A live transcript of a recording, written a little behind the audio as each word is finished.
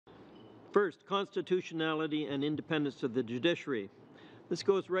First, constitutionality and independence of the judiciary. This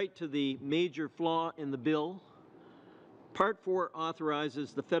goes right to the major flaw in the bill. Part 4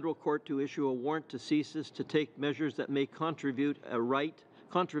 authorizes the federal court to issue a warrant to CSIS to take measures that may contravene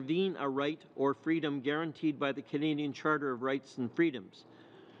a right or freedom guaranteed by the Canadian Charter of Rights and Freedoms.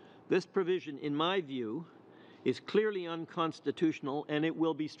 This provision, in my view, is clearly unconstitutional, and it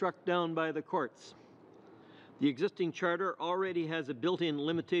will be struck down by the courts. The existing charter already has a built-in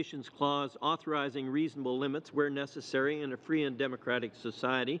limitations clause authorizing reasonable limits where necessary in a free and democratic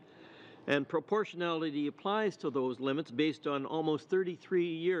society, and proportionality applies to those limits based on almost 33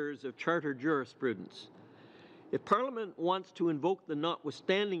 years of charter jurisprudence. If Parliament wants to invoke the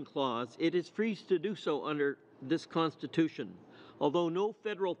notwithstanding clause, it is free to do so under this Constitution, although no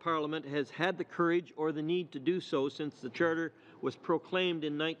federal parliament has had the courage or the need to do so since the charter was proclaimed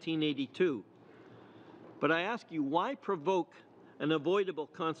in 1982. But I ask you, why provoke an avoidable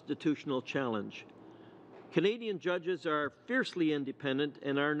constitutional challenge? Canadian judges are fiercely independent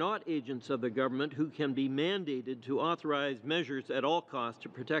and are not agents of the government who can be mandated to authorize measures at all costs to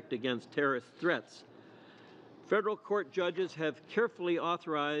protect against terrorist threats. Federal court judges have carefully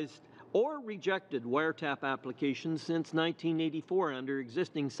authorized or rejected wiretap applications since 1984 under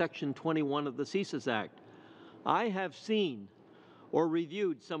existing Section 21 of the CSIS Act. I have seen or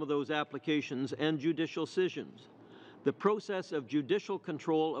reviewed some of those applications and judicial decisions. The process of judicial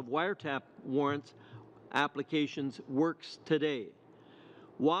control of wiretap warrants applications works today.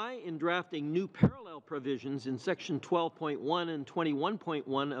 Why, in drafting new parallel provisions in Section 12.1 and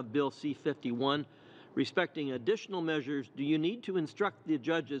 21.1 of Bill C-51 respecting additional measures, do you need to instruct the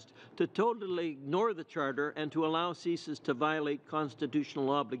judges to totally ignore the Charter and to allow CSIS to violate constitutional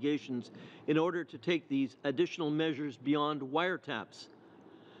obligations in order to take these additional measures beyond wiretaps?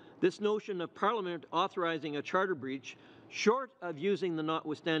 This notion of Parliament authorizing a Charter breach, short of using the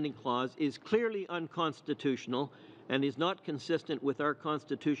notwithstanding clause, is clearly unconstitutional and is not consistent with our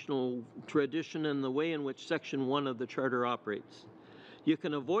constitutional tradition and the way in which Section 1 of the Charter operates. You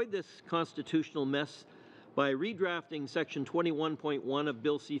can avoid this constitutional mess by redrafting Section 21.1 of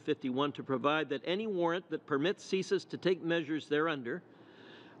Bill C-51 to provide that any warrant that permits CSIS to take measures thereunder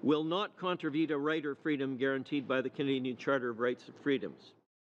will not contravene a right or freedom guaranteed by the Canadian Charter of Rights and Freedoms.